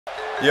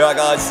You alright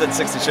guys,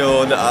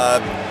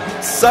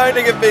 N60Sean.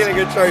 Sounding and feeling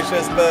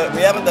atrocious, but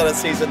we haven't done a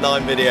Season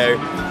 9 video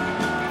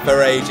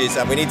for ages,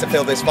 and we need to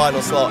fill this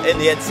final slot in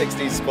the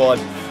N60Squad.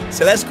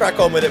 So let's crack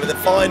on with it with the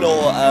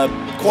final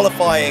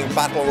qualifying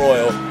Battle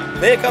Royal.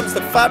 Here comes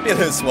the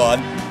fabulous one,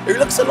 who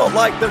looks a lot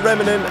like the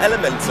Remnant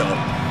Elemental,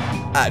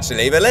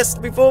 actually. But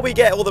before we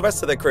get all the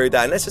rest of the crew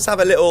down, let's just have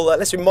a little,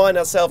 let's remind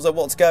ourselves of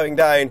what's going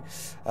down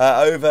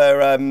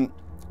over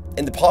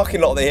in the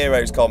parking lot of the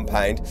Heroes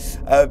compound.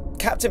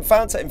 Captain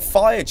Fanta and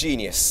Fire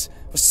Genius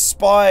were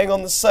spying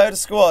on the Soda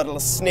Squad, little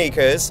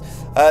sneakers.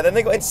 Then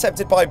they got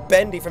intercepted by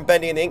Bendy from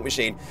Bendy and the Ink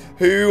Machine,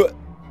 who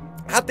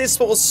had this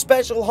sort of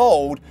special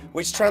hold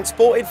which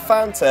transported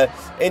Fanta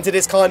into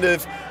this kind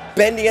of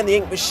Bendy and the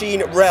Ink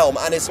Machine realm.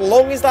 And as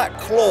long as that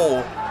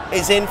claw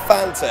is in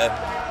Fanta,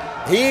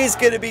 he is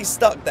going to be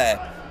stuck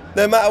there.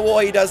 No matter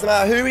what he does, no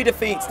matter who he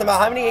defeats, no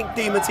matter how many Ink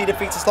Demons he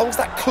defeats, as long as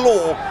that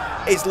claw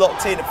is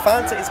locked in,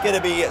 Fanta is going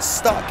to be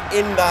stuck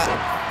in that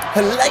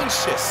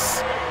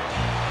hellacious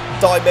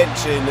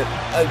dimension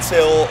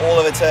until all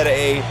of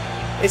eternity.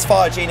 Is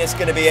Fire Genius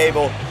going to be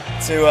able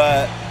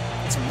to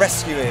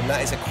rescue him?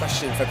 That is a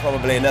question for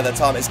probably another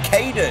time. It's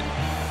Caden,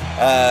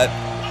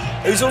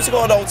 who's also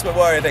got an Ultimate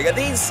Warrior thing. And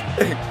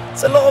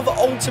it's a lot of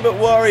Ultimate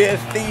Warrior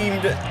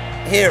themed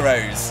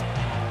heroes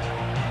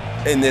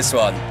in this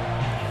one.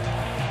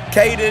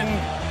 Caden,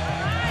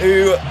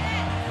 who,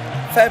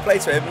 fair play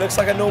to him, looks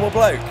like a normal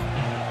bloke.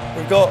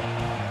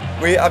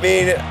 I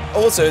mean,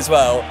 also as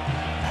well,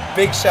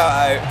 big shout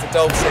out to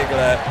Dolph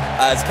Ziggler,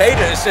 as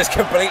Caden has just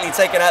completely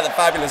taken out the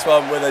fabulous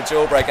one with a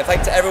jawbreaker. Thank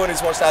you to everyone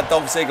who's watched that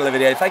Dolph Ziggler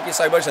video. Thank you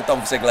so much to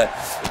Dolph Ziggler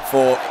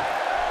for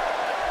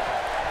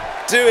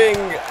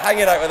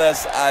hanging out with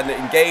us and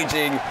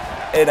engaging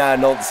in our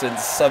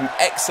nonsense. Some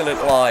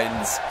excellent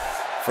lines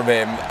from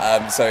him.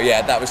 So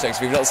yeah, that was jokes.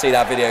 If you've not seen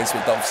our videos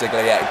with Dolph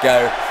Ziggler yet,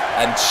 go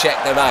and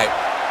check them out.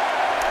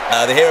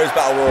 The Heroes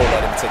Battle Royal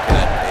one in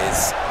particular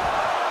is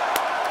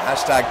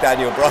hashtag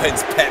Daniel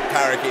Bryan's pet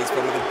parakeet. It's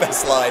probably the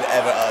best line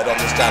ever uttered on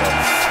this channel.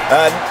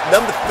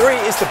 Number 3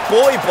 is the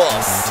Boy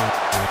Boss.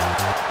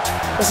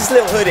 What's this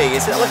little hoodie?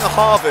 Is it like a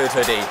Harvard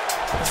hoodie?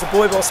 Is the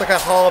Boy Boss like a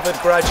Harvard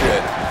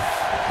graduate?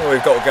 What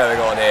we've got going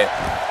on here?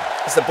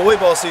 It's the Boy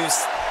Boss who's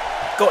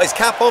got his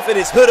cap off and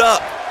his hood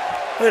up.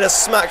 We're going to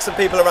smack some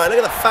people around. Look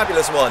at the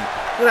fabulous one.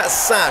 Look at that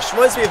sash.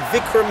 Reminds me of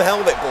Vikram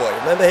Helmet Boy.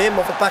 Remember him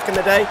off the back in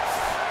the day?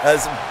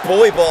 As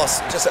Boy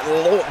Boss just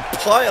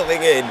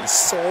piling in,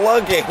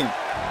 slugging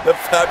the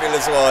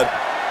fabulous one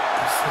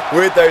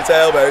with those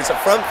elbows. A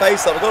front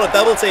face up. We've got a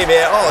double team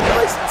here. Oh,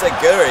 nice and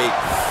Taguri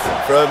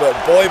from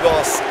Boy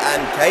Boss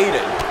and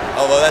Caden.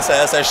 Oh, well, that's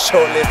a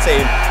short-lived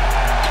team.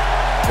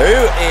 Who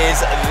is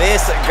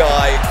this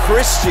guy?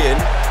 Christian.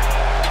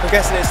 I'm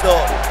guessing it's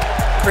not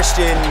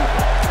Christian.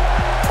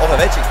 I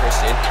mentioned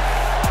Christian.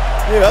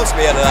 Who else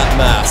will be under that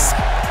mask?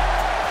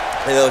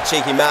 A little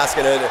cheeky mask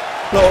and a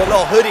lot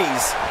of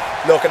hoodies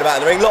knocking about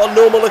in the ring. A lot of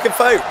normal looking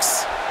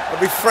folks. A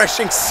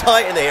refreshing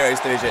sight in the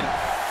Heroes division.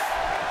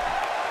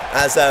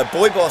 As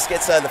Boy Boss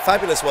gets the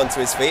fabulous one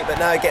to his feet, but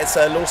now he gets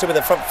launched with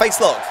a front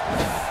face lock.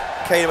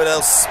 Kane with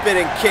a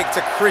spinning kick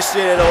to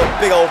Christian and a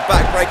big old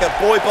backbreaker.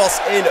 Boy Boss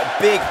in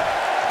big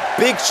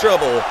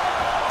trouble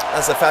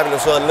as the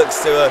fabulous one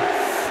looks to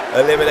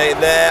eliminate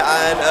there,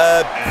 and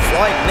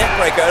flying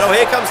neckbreaker. Oh,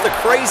 here comes the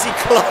Crazy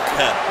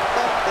Clocker.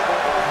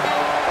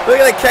 Look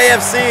at the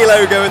KFC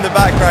logo in the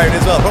background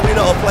as well. Probably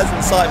not a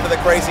pleasant sight for the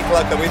Crazy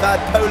Clocker. We've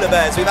had polar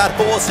bears, we've had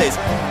horses,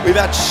 we've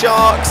had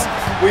sharks,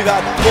 we've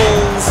had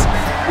bulls,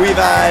 we've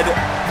had,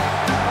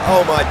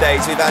 oh my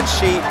days, we've had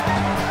sheep.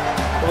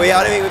 We've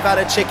had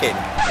a chicken.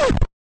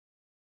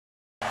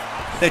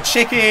 The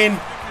chicken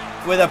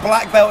with a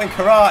black belt in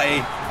karate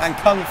and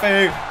kung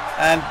fu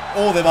and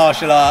all the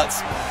martial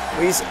arts.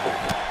 We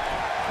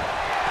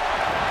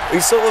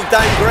sort of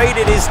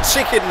downgraded his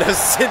chickenness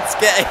since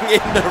getting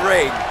in the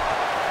ring.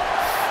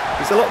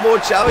 He's a lot more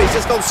chubby. He's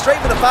just gone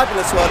straight for the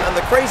fabulous one, and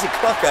the Crazy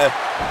Clocker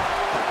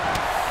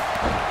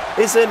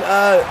isn't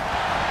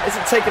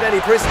taking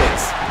any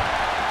prisoners.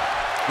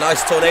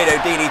 Nice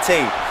tornado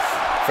DDT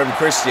from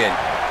Christian.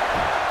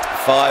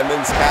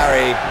 Fireman's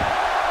carry.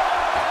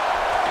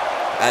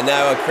 And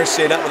now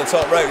Christian up on the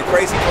top rope. The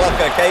Crazy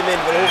Clocker came in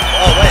with all...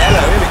 Oh wait,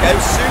 hello, here we go.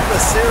 Super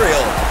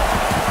Serial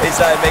is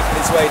making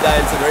his way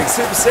down to the ring.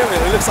 Super Serial,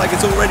 it looks like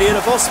it's already in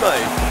a boss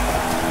mode.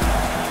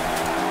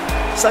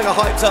 It's like a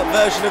hyped up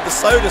version of the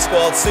Soda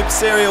Squad. Super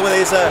Serial with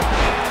his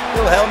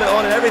little helmet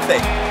on and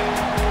everything.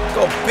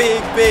 Got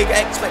big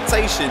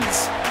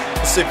expectations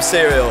for Super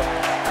Serial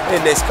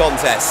in this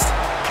contest.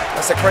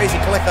 That's a Crazy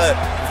Clocker.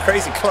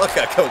 Crazy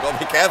Clocker. Got to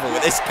be careful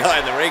with this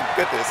guy in the ring.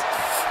 Goodness.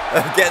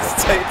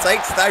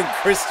 Takes down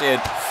Christian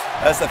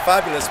as the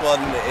fabulous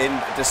one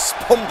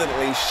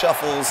despondently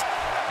shuffles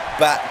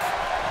back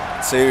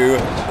to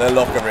the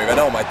locker room. And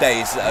oh my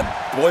days,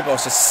 Boy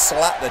Boss just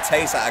slapped the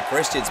taste out of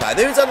Christian's mouth.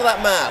 Who's under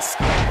that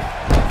mask?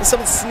 Is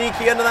someone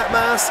sneaky under that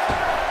mask?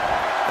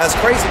 As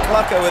Crazy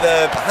Clocker with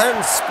a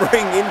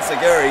handspring into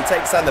Guri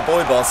takes down the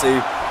Boy Boss,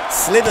 who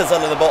slithers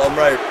under the bottom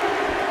rope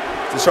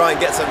to try and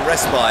get some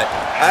respite.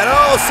 And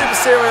oh, Super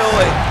Serial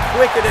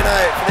quicker than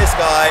out for this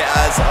guy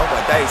as, oh my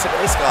days, look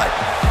at this guy.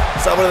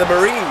 Someone of the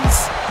Marines.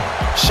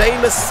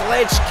 Seamus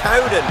Sledge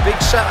Cowden. Big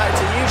shout out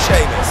to you,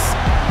 Seamus.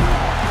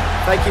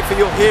 Thank you for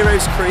your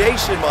hero's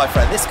creation, my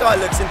friend. This guy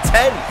looks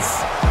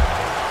intense.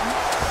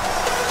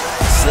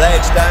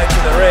 Sledge down to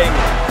the ring.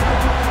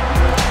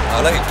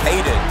 Oh, look at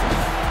Caden.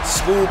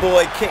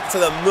 Schoolboy kick to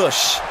the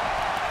mush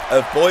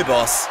of Boy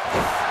Boss.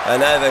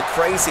 And now the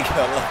crazy,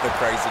 I love the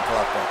crazy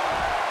clucker.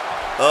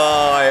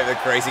 Oh, I hope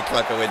the crazy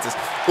clucker wins this.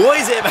 What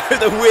is it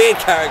about the weird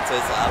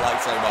characters that I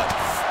like so much?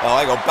 Oh,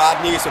 I got bad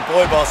news for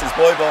Boy Boss as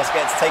Boy Boss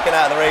gets taken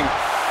out of the ring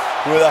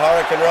with a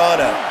Hurricane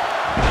Rana.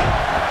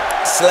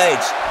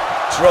 Sledge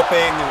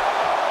dropping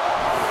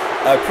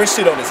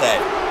Christian on his head.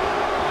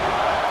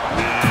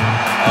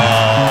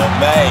 Oh,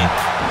 mate.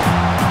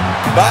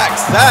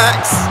 Max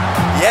Zax.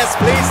 Yes,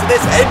 please, to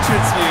this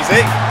entrance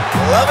music.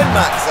 Loving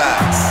Max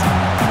Zax.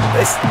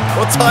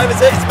 What time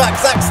is it? It's Max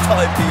Zax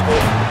time,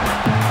 people.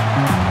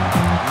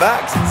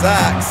 Max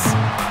Zax.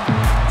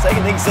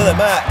 Taking things to the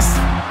max.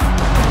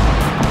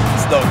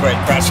 It's not a great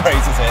crash rate,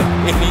 is it?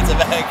 He needs a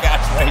better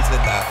crash rate than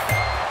that.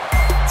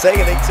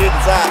 Taking things to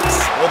the Zax.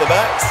 Or the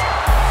max.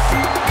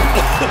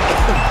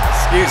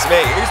 Excuse me.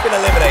 Who's been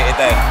eliminated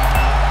then?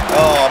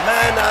 Oh,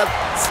 man,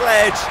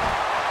 Sledge.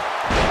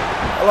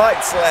 I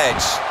like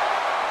Sledge.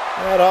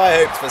 I had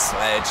high hopes for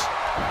Sledge.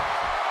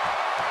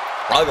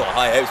 I got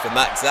high hopes for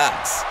Max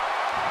Zax.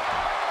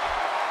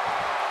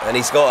 And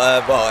he's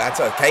got, well, I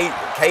tell you,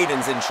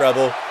 Caden's in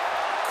trouble.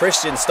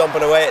 Christian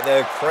stomping away at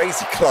the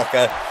crazy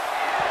clocker.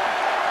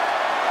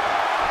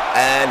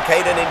 And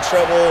Caden in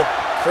trouble.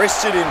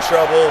 Christian in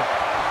trouble.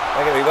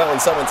 They're going to be waiting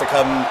on someone to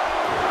come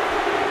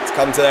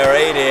to their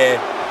aid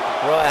here.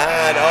 Right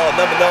hand, oh,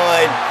 number 9.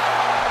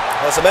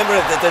 As a member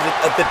of the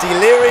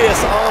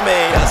Delirious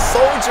Army, a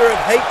soldier of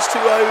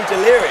H2O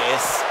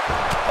Delirious.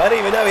 I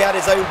didn't even know he had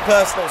his own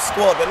personal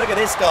squad, but look at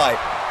this guy.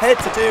 Head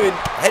to toe in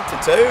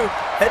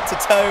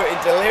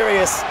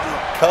Delirious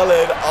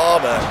coloured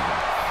armour.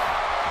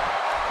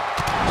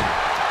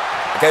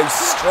 Goes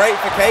straight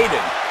for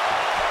Caden.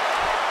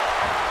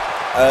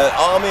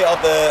 Army of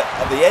the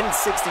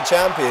N60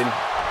 champion.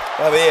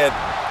 Well, be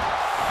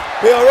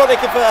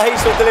ironic if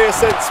H2O Delirious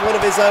sent one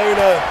of his own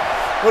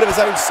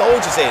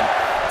soldiers in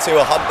to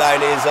hunt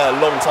down his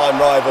long-time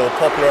rival,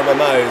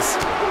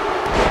 PopularMMOs.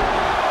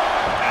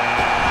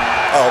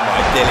 Oh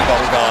my dilly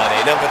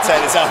gongani. Number 10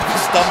 is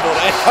Albus Dumbledore.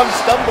 Here comes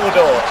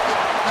Dumbledore.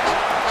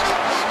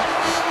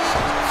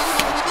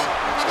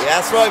 Yeah,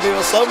 that's right,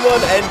 people.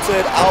 Someone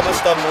entered Albus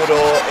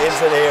Dumbledore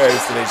into the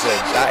Heroes Division.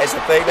 That is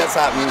the thing that's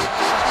happened.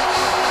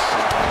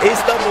 Is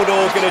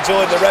Dumbledore going to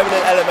join the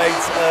Revenant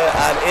Element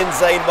and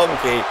Insane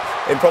Monkey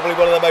in probably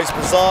one of the most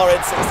bizarre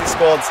N60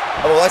 squads?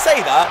 Oh, well, I say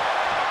that.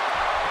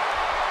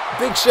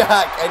 Big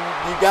Shaq and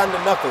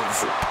Ugandan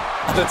Knuckles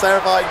and a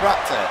terrifying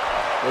Raptor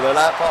with a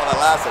part of the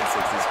last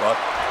N60 squad.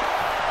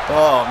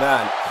 Oh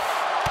man.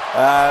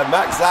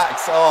 Max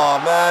Zax,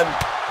 oh man.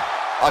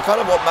 I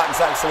kind of want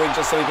Max Zax to win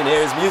just so he can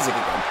hear his music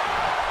again.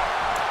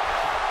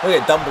 Look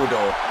at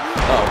Dumbledore.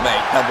 Oh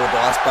mate,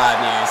 Dumbledore, that's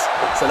bad news.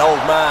 It's an old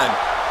man.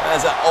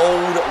 There's an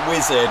old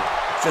wizard.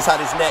 Just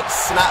had his neck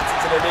snapped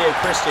into the knee of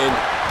Christian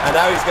and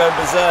now he's going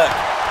berserk.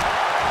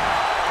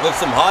 With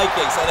some high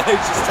kicks, I know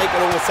he's just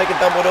almost taking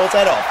Dumbledore's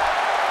head off.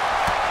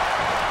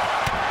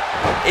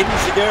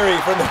 Inzaguri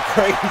from the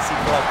crazy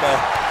blocker.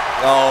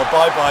 Oh,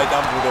 bye-bye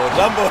Dumbledore.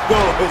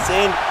 Dumbledore was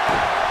in.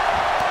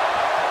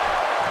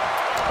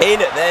 In,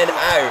 then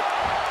out.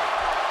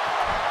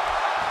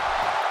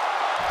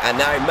 And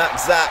now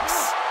Max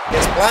Zax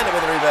gets planted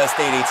with a reverse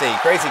DDT.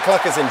 Crazy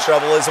Clucker's in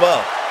trouble as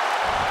well.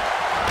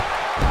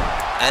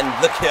 And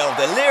look how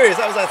Delirious.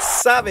 That was a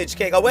savage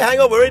kick. Oh, wait, hang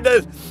on.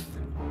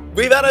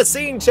 We've had a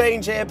scene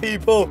change here,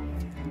 people.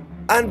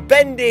 And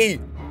Bendy's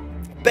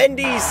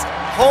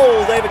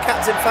hold over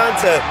Captain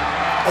Fanta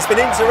has been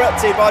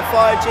interrupted by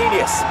Fire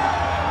Genius.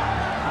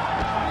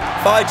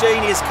 Fire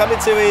Genius coming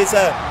to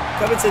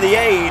the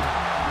aid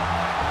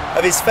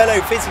of his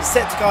fellow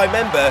Physicsepticeye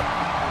member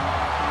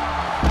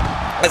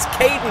as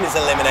Caden is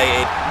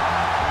eliminated.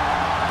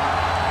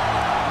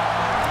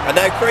 And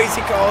now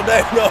Crazy Carl, no,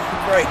 not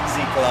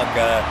Crazy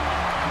Clucker.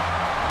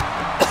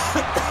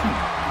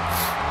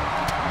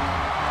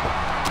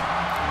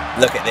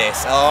 Look at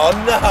this. Oh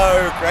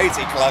no,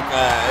 Crazy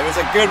Clucker. It was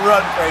a good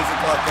run, Crazy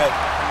Clucker.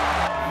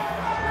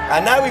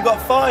 And now we've got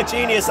Fire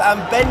Genius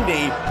and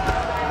Bendy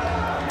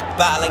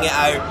battling it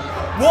out.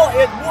 What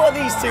are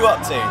these two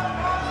up to?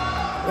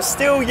 We're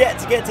still yet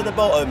to get to the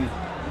bottom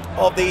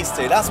of these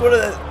two. That's one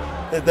of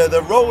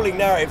the rolling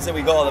narratives that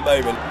we got at the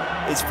moment.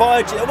 It's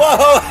Fire Genius.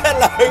 Whoa,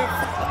 hello.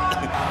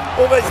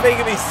 Almost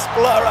making me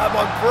splutter out of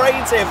my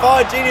brains here.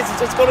 Fire Genius has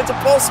just gone into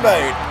boss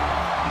mode.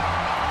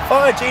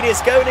 Fire Genius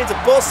going into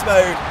boss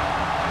mode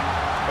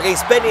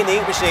against Bendy in the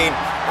Ink Machine.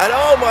 And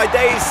oh my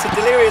days, the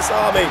Delirious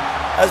Army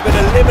has been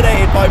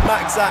eliminated by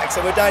Max Zax.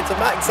 And we're down to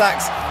Max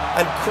Zax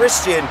and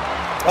Christian.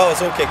 Oh,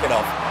 it's all kicking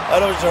off. I'm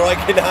not sure I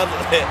can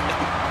handle it.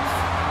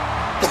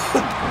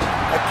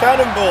 A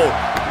cannonball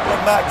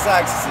from Max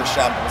Zax is a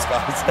shambles,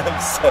 guys.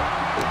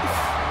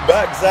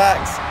 Max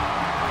Zax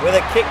with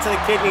a kick to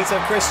the kidneys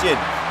of Christian.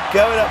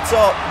 Going up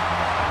top.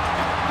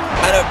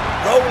 And a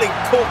rolling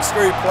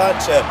corkscrew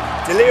plancher.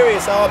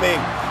 Delirious Army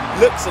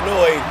looks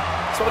annoyed.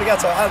 Trying to get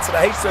to answer the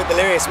H2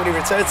 Delirious when he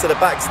returns to the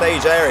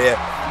backstage area.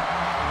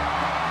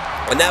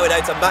 And now we're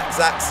down to Max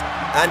Zax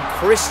and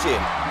Christian.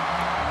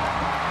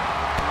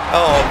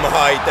 Oh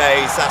my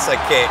days, that's a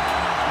kick.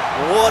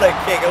 What a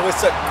kick.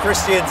 Almost took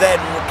Christian's head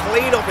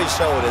clean off his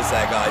shoulders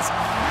there, guys.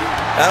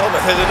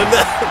 Helmet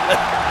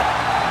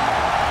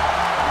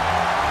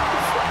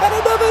and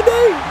another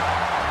knee.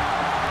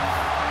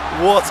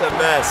 What a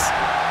mess.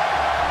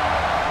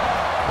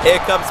 Here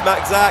comes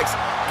Max Zax.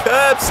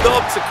 Curb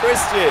stop to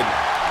Christian.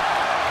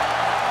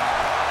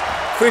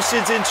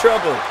 Christian's in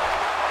trouble.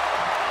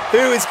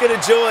 Who is going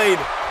to join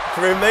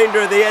the remainder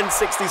of the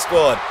N60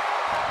 squad?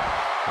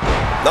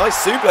 Nice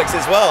suplex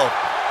as well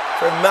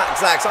from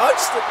Max Zax.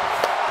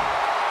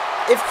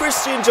 If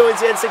Christian joins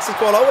the N60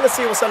 squad, I want to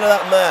see what's under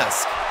that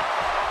mask.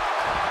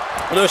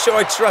 I'm not sure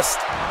I trust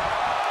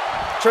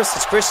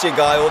this Christian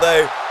guy,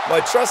 although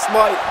my trust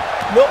might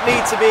not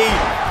need to be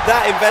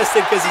that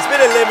invested because he's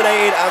been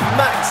eliminated, and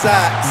Max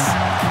Zax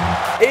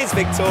is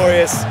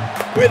victorious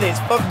with his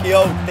funky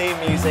old theme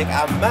music,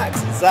 and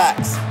Max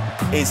Zax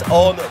is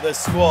on the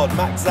squad.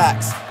 Max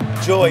Zax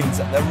joins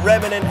the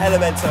Remnant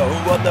Elemental,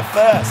 who won the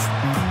first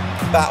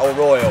Battle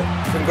Royal.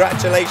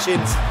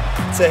 Congratulations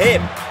to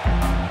him.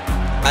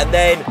 And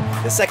then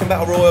the second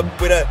Battle Royal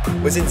winner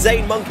was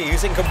Insane Monkey,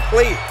 who's in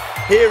complete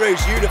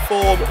Heroes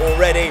uniform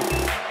already.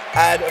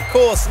 And of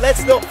course,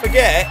 let's not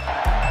forget,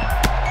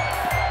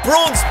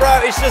 Braun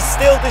Sprout is just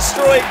still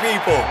destroying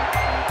people.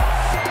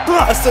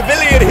 A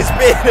civilian is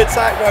being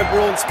attacked by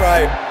Braun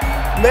Sprout.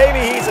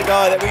 Maybe he's a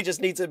guy that we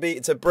just need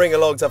to bring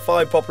along to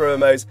find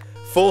PopularMMOs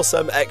for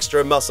some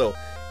extra muscle.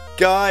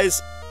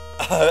 Guys,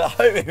 I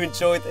hope you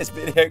enjoyed this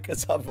video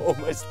because I'm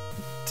almost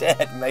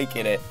dead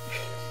making it.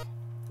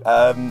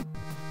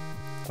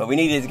 But we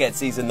needed to get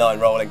Season 9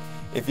 rolling.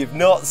 If you've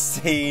not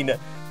seen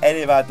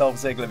any of our Dolph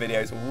Ziggler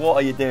videos, what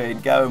are you doing?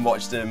 Go and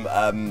watch them.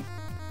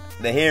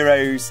 The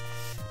Heroes,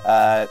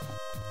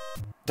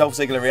 Dolph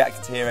Ziggler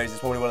reacting to Heroes is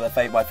probably one of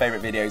my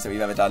favourite videos that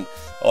we've ever done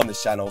on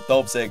this channel.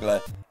 Dolph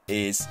Ziggler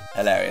is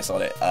hilarious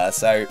on it.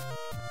 So,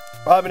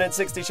 I'm an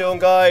N60 Sean,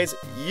 guys.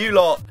 You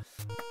lot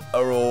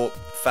are all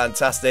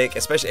fantastic,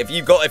 especially if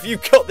you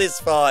got this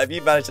far. If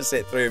you managed to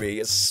sit through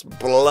me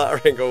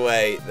spluttering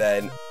away,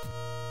 then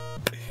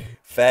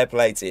fair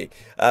play to you.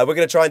 We're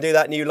going to try and do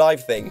that new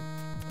live thing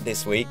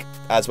this week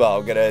as well.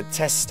 I'm going to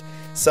test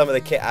some of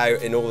the kit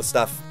out and all the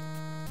stuff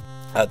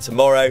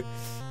tomorrow,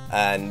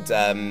 and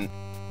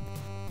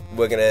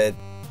we're going to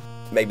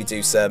maybe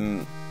do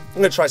I'm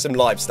going to try some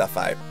live stuff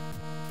out,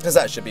 because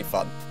that should be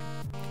fun.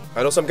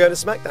 And also I'm going to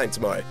SmackDown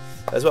tomorrow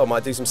as well.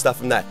 Might do some stuff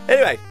from there.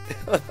 Anyway,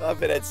 I've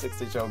been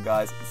N60 Sean,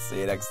 guys. See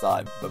you next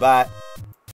time. Bye-bye.